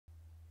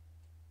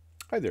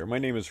Hi there, my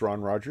name is Ron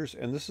Rogers,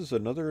 and this is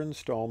another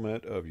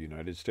installment of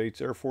United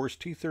States Air Force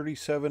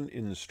T-37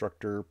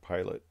 Instructor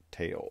Pilot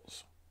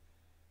Tales.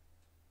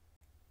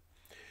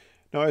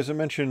 Now, as I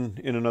mentioned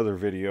in another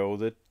video,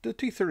 the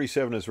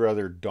T-37 is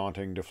rather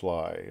daunting to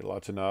fly.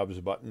 Lots of knobs,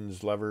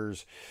 buttons,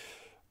 levers,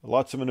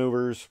 lots of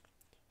maneuvers,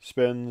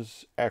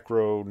 spins,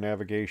 acro,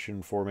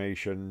 navigation,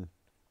 formation,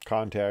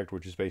 contact,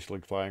 which is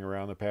basically flying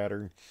around the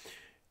pattern.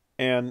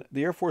 And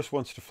the Air Force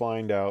wants to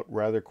find out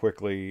rather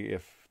quickly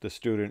if the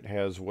student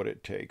has what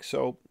it takes.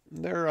 So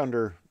they're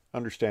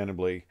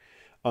understandably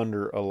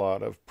under a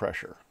lot of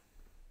pressure.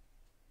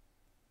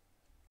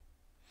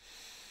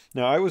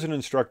 Now, I was an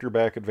instructor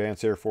back at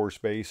Vance Air Force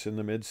Base in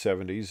the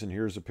mid-70s, and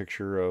here's a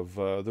picture of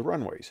the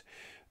runways.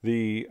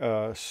 The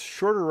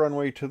shorter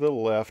runway to the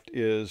left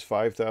is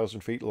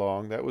 5,000 feet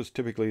long. That was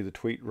typically the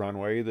Tweet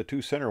runway. The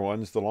two center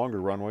ones, the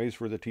longer runways,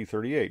 were the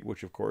T-38,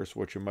 which of course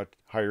was a much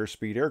higher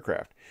speed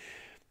aircraft.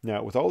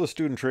 Now, with all the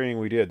student training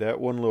we did, that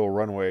one little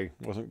runway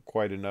wasn't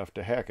quite enough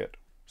to hack it.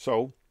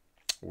 So,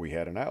 we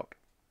had an out.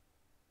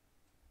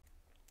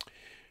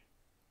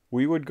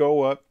 We would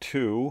go up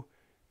to,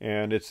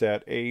 and it's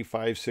that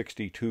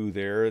A562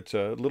 there. It's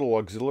a little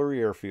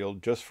auxiliary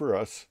airfield just for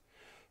us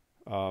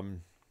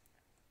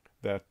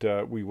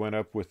that we went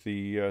up with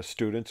the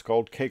students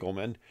called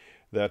Kegelman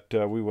that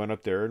we went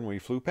up there and we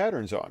flew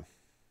patterns on.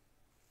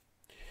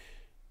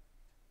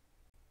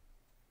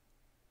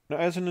 Now,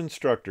 as an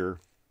instructor,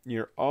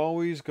 you're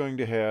always going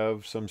to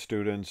have some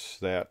students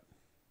that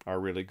are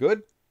really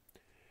good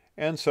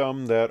and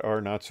some that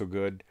are not so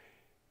good.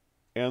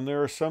 And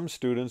there are some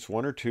students,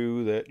 one or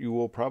two, that you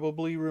will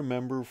probably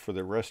remember for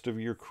the rest of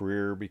your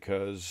career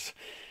because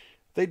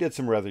they did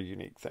some rather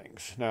unique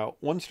things. Now,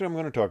 one student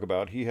I'm going to talk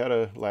about, he had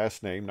a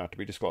last name, not to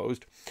be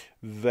disclosed,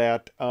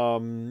 that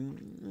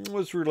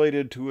was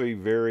related to a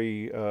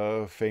very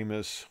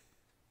famous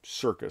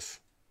circus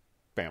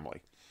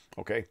family.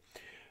 Okay?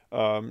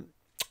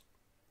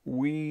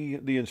 We,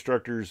 the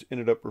instructors,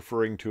 ended up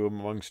referring to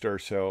him amongst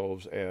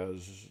ourselves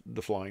as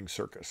the Flying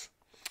Circus.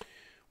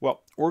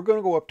 Well, we're going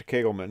to go up to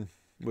Kegelman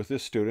with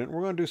this student.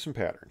 We're going to do some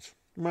patterns.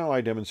 Well,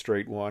 I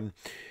demonstrate one.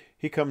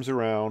 He comes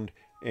around,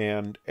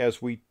 and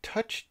as we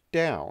touch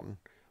down,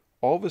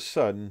 all of a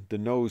sudden, the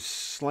nose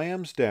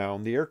slams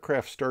down, the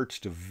aircraft starts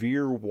to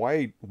veer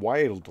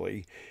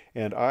wildly,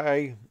 and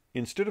I,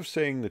 instead of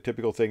saying the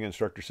typical thing,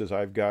 instructor says,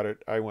 "I've got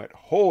it," I went,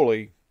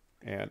 "Holy,"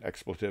 and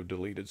expletive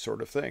deleted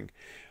sort of thing.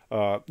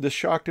 This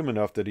shocked him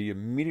enough that he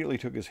immediately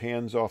took his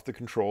hands off the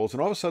controls,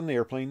 and all of a sudden the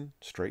airplane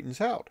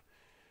straightens out.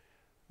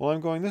 Well, I'm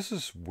going, this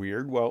is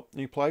weird. Well,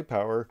 you apply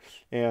power,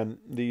 and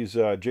these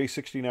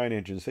J69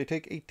 engines, they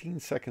take 18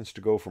 seconds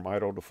to go from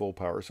idle to full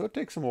power, so it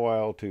takes them a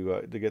while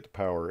to get the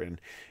power in.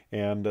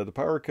 And the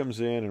power comes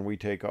in, and we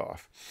take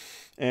off.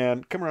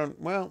 And come around,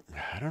 well,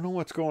 I don't know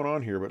what's going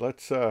on here, but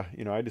let's,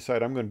 I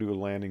decide I'm going to do a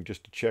landing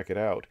just to check it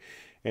out.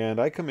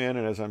 And I come in,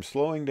 and as I'm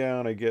slowing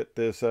down, I get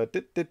this, and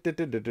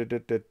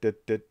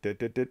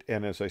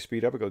as I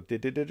speed up, I go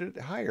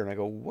higher, and I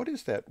go, what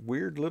is that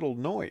weird little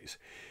noise?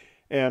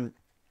 And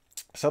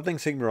something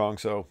seemed wrong,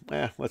 so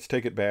let's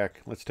take it back.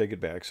 Let's take it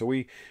back. So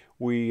we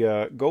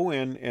go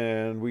in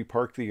and we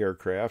park the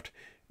aircraft,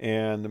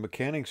 and the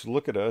mechanics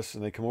look at us,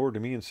 and they come over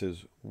to me and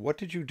says, "What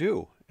did you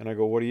do?" And I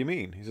go, "What do you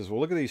mean?" He says, "Well,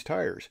 look at these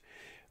tires.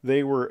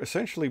 They were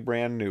essentially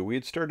brand new. We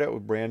had started out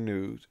with brand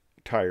new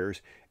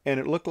tires, and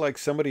it looked like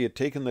somebody had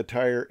taken the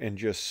tire and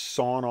just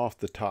sawn off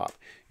the top.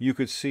 You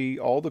could see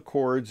all the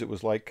cords. It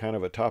was like kind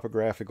of a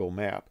topographical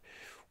map."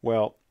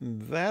 Well,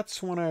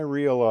 that's when I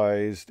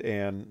realized,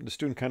 and the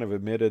student kind of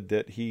admitted,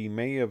 that he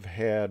may have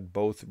had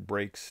both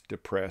brakes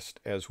depressed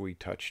as we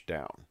touched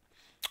down.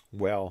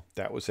 Well,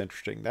 that was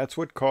interesting. That's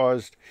what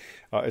caused,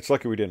 it's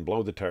lucky we didn't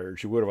blow the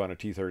tires. You would have on a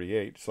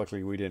T-38. It's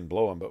lucky we didn't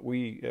blow them, but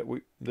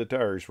the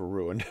tires were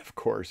ruined, of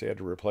course. They had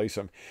to replace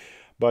them.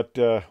 But,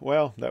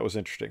 well, that was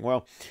interesting.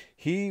 Well,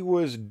 he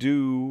was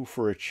due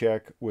for a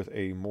check with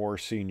a more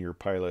senior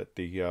pilot.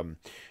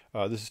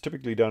 This is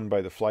typically done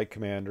by the flight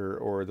commander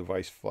or the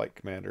vice flight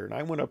commander. And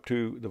I went up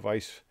to the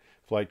vice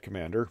flight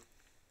commander,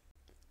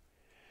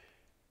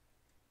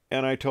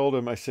 and I told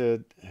him, I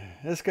said,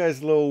 "This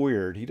guy's a little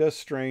weird. He does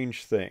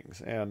strange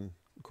things." And,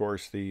 of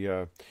course,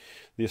 the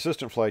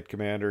assistant flight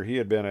commander, he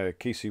had been a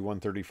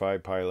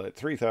KC-135 pilot,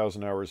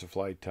 3,000 hours of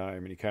flight time,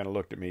 and he kind of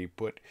looked at me,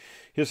 put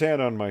his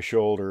hand on my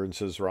shoulder, and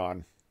says,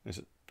 "Ron," I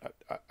said,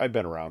 I've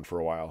been around for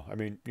a while. I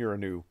mean, you're a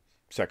new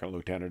second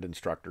lieutenant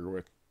instructor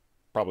with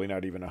probably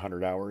not even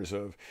 100 hours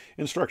of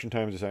instruction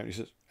time design. He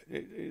says,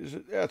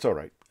 "That's all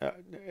right.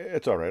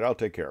 It's all right. I'll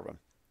take care of him."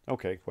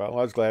 Okay, well,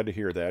 I was glad to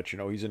hear that. You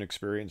know, he's an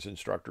experienced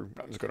instructor.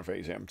 Nothing's going to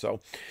faze him. So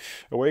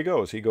away he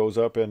goes. He goes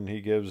up and he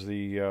gives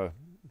the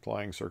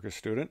flying circus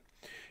student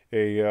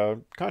a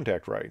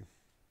contact ride.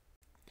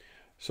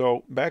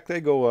 So back they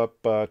go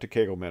up to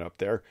Kegelman up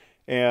there.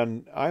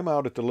 And I'm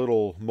out at the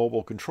little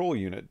mobile control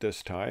unit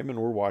this time, and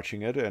we're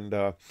watching it.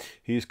 And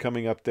he's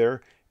coming up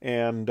there,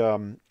 and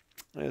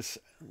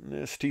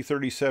this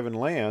T-37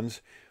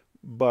 lands,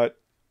 but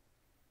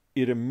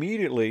it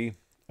immediately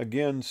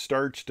again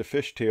starts to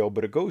fishtail,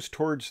 but it goes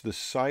towards the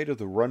side of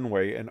the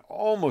runway and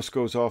almost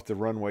goes off the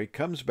runway,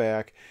 comes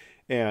back,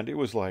 and it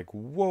was like,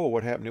 whoa,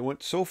 what happened? It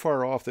went so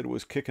far off that it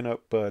was kicking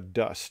up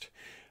dust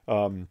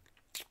on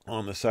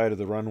the side of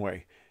the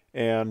runway.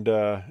 And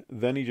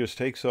then he just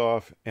takes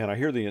off, and I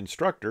hear the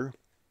instructor,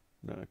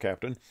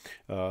 captain,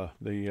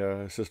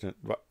 the assistant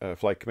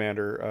flight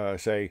commander,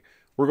 say,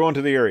 "We're going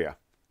to the area."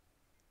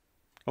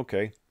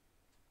 Okay,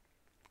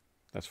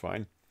 that's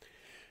fine.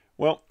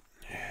 Well,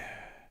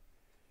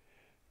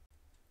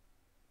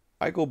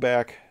 I go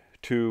back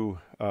to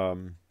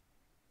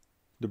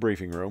the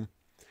briefing room,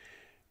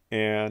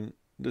 and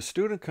the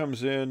student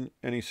comes in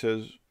and he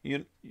says,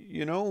 you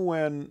know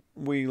when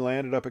we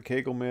landed up at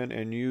Kegelman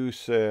and you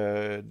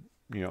said,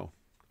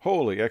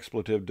 holy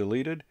expletive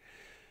deleted?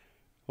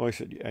 Well, I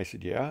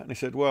said, yeah. And I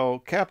said, well,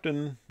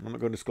 Captain, I'm not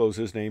going to disclose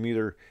his name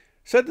either,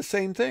 said the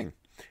same thing.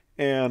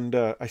 And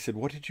I said,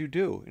 what did you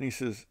do? And he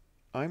says,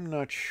 I'm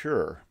not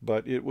sure,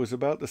 but it was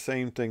about the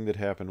same thing that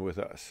happened with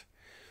us.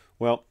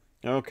 Well,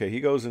 okay, he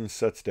goes and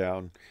sits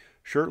down.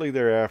 Shortly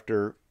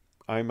thereafter,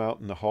 I'm out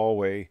in the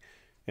hallway,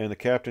 and the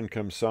captain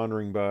comes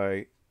sauntering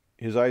by.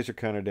 His eyes are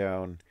kind of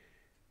down.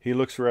 He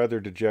looks rather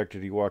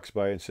dejected. He walks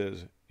by and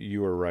says,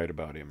 "You were right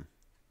about him.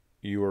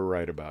 You were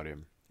right about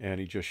him." And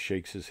he just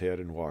shakes his head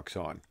and walks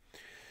on.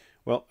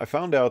 Well, I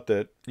found out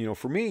that,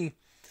 for me,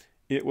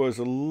 it was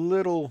a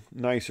little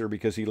nicer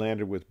because he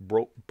landed with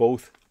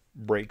both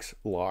brakes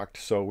locked.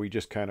 So we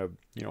just kind of,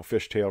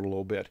 fishtailed a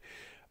little bit.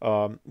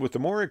 With the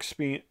more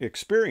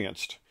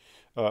experienced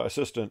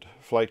assistant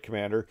flight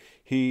commander,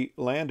 he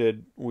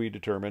landed, they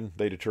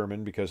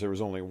determined because there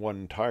was only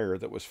one tire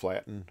that was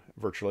flattened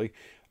virtually,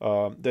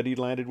 that he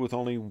landed with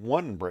only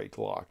one brake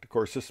locked. Of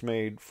course, this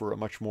made for a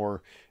much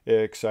more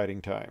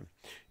exciting time.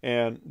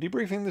 And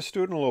debriefing the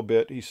student a little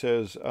bit, he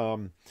says,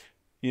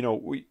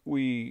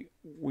 we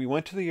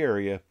went to the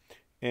area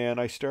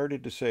and I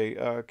started to say,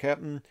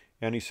 Captain,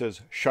 and he says,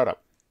 shut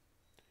up.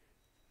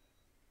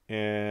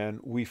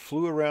 And we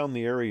flew around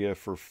the area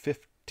for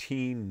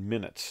 15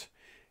 minutes.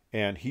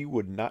 And he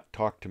would not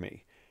talk to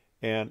me.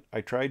 And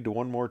I tried to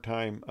one more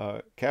time,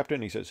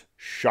 Captain, he says,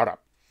 shut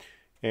up.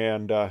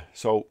 And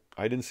so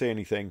I didn't say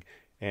anything,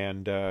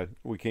 and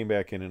we came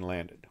back in and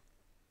landed.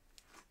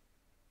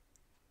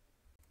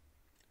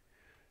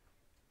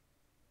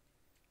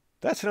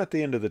 That's not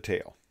the end of the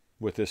tale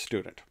with this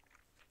student.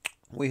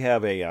 We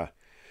have a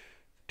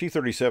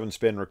T-37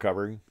 spin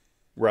recovery,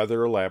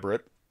 rather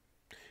elaborate.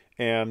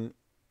 And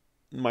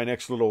my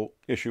next little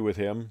issue with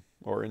him,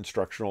 or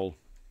instructional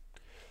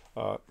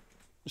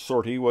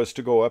sortie, was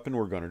to go up and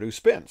we're going to do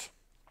spins.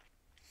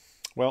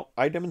 Well,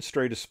 I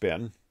demonstrate a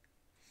spin,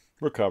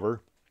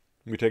 recover,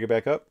 we take it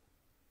back up.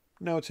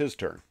 Now it's his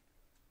turn.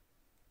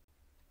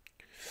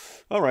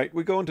 All right,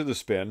 we go into the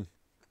spin,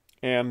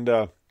 and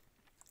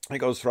he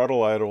goes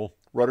throttle idle,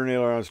 rudder and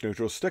ailerons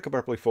neutral, stick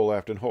abruptly full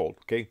aft and hold.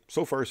 Okay,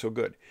 so far so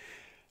good.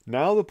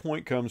 Now the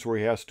point comes where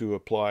he has to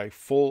apply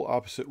full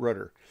opposite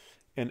rudder.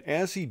 And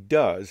as he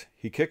does,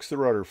 he kicks the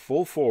rudder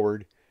full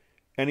forward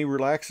and he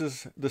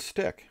relaxes the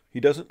stick. He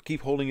doesn't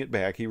keep holding it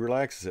back, he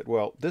relaxes it.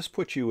 Well, this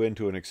puts you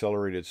into an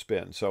accelerated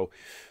spin. So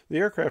the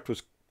aircraft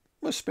was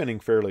spinning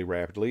fairly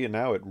rapidly, and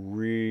now it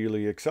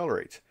really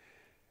accelerates.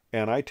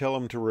 And I tell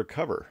him to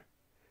recover,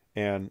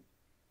 and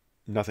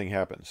nothing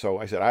happens. So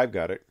I said, I've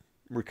got it,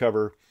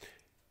 recover.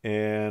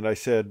 And I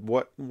said,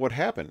 what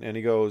happened? And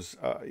he goes,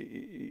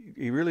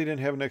 he really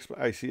didn't have an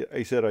explanation.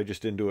 I said, I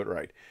just didn't do it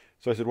right.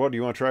 So I said, well, do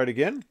you want to try it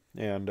again?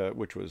 And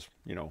which was,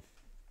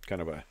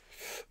 kind of a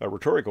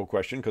rhetorical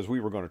question, because we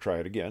were going to try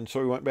it again. So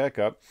we went back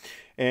up,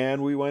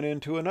 and we went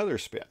into another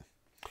spin.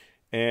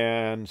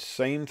 And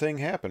same thing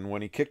happened.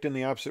 When he kicked in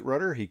the opposite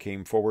rudder, he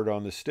came forward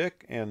on the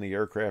stick, and the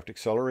aircraft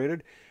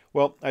accelerated.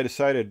 Well, I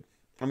decided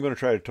I'm going to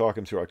try to talk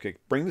him through. Okay,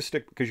 bring the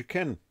stick, because you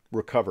can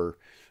recover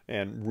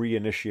and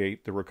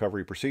reinitiate the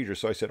recovery procedure.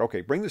 So I said,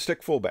 okay, bring the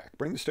stick full back,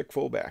 bring the stick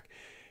full back.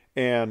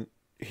 And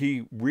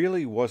he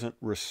really wasn't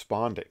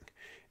responding.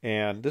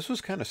 And this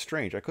was kind of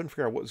strange. I couldn't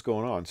figure out what was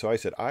going on. So I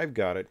said, I've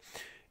got it.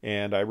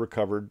 And I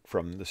recovered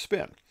from the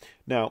spin.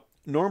 Now,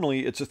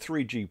 normally it's a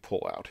 3G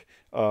pullout.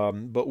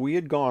 But we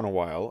had gone a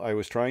while. I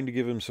was trying to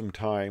give him some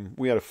time.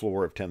 We had a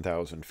floor of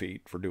 10,000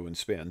 feet for doing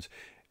spins.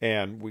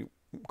 And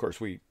of course,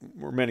 we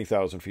were many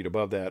thousand feet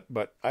above that.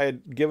 But I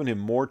had given him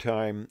more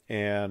time,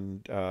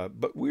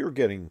 but we were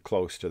getting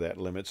close to that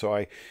limit.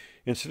 So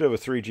instead of a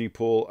 3G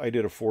pull, I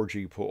did a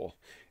 4G pull.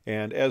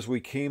 And as we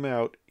came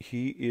out,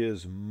 he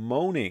is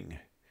moaning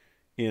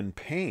in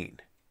pain.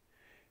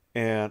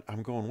 And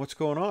I'm going, what's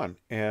going on?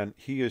 And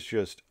he is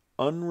just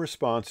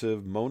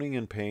unresponsive, moaning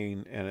in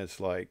pain. And it's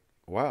like,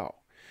 wow.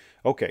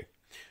 Okay.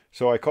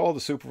 So I called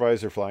the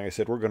supervisor flying. I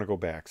said, we're going to go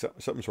back.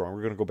 Something's wrong.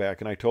 We're going to go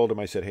back. And I told him,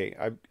 I said, hey,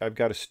 I've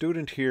got a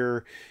student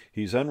here.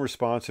 He's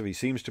unresponsive. He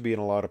seems to be in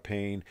a lot of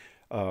pain.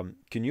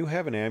 Can you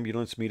have an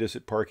ambulance meet us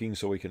at parking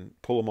so we can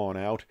pull him on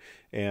out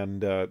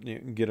and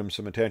get him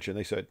some attention?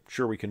 They said,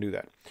 sure, we can do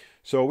that.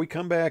 So we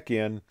come back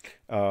in,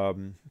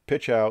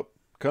 pitch out,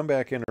 come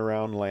back in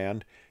around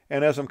land.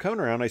 And as I'm coming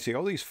around, I see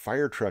all these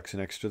fire trucks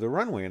next to the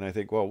runway. And I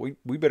think, well,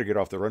 we better get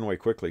off the runway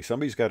quickly.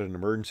 Somebody's got an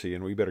emergency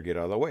and we better get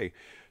out of the way.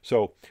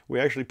 So we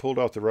actually pulled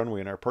off the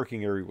runway, and our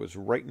parking area was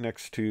right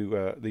next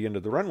to the end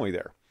of the runway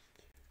there.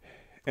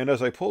 And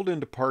as I pulled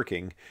into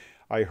parking,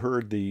 I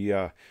heard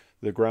the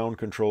ground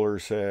controller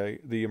say,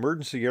 the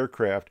emergency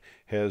aircraft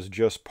has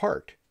just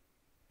parked.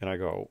 And I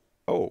go,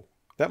 oh,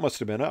 that must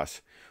have been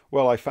us.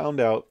 Well, I found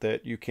out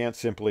that you can't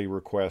simply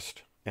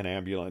request an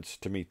ambulance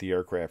to meet the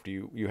aircraft.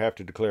 You have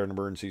to declare an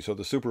emergency. So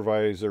the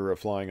supervisor of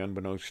flying,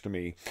 unbeknownst to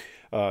me,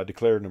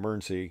 declared an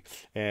emergency,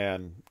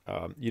 and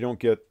you don't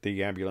get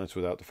the ambulance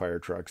without the fire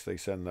trucks. They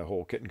send the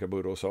whole kit and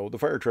caboodle. So the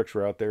fire trucks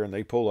were out there, and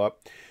they pull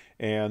up,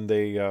 and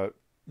they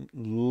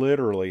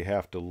literally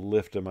have to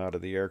lift him out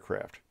of the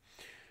aircraft.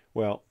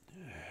 Well,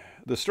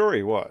 the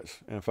story was,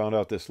 and I found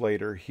out this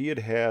later, he had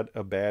had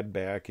a bad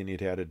back and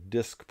he'd had a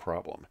disc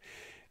problem.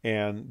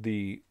 And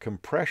the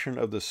compression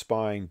of the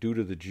spine due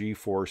to the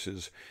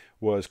G-forces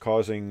was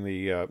causing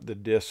the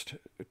disc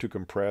to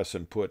compress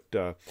and put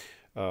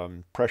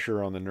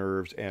pressure on the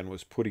nerves, and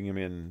was putting him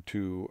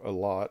into a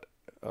lot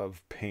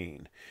of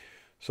pain.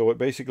 So what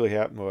basically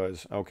happened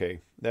was, okay,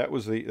 that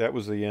was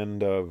the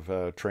end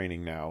of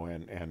training now,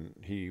 and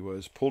he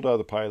was pulled out of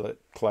the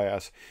pilot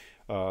class.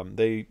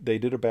 They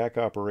did a back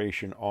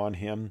operation on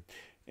him,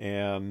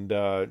 and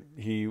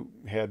he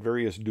had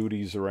various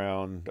duties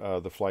around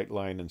the flight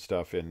line and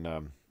stuff in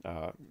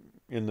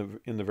the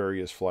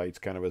various flights,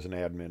 kind of as an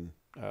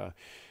admin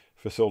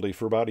facility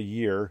for about a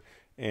year.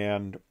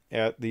 And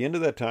at the end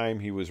of that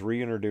time, he was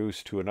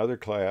reintroduced to another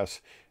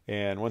class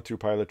and went through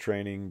pilot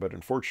training. But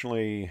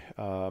unfortunately,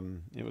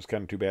 it was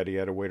kind of too bad. He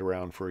had to wait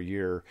around for a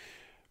year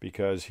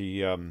because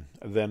he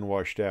then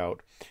washed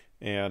out.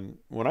 And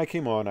when I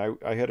came on,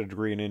 I had a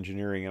degree in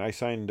engineering, and I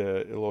signed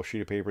a little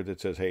sheet of paper that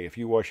says, hey, if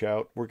you wash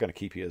out, we're going to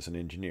keep you as an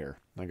engineer.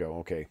 I go,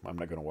 okay, I'm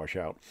not going to wash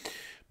out.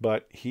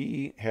 But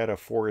he had a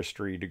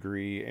forestry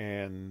degree,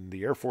 and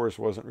the Air Force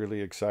wasn't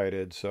really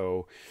excited.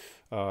 So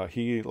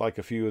he, like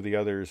a few of the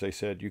others, they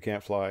said, you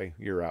can't fly,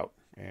 you're out.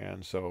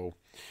 And so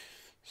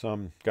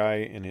some guy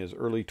in his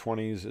early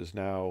 20s is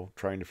now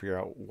trying to figure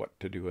out what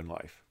to do in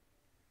life.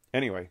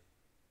 Anyway,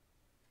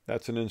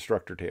 that's an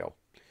instructor tale.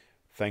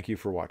 Thank you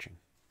for watching.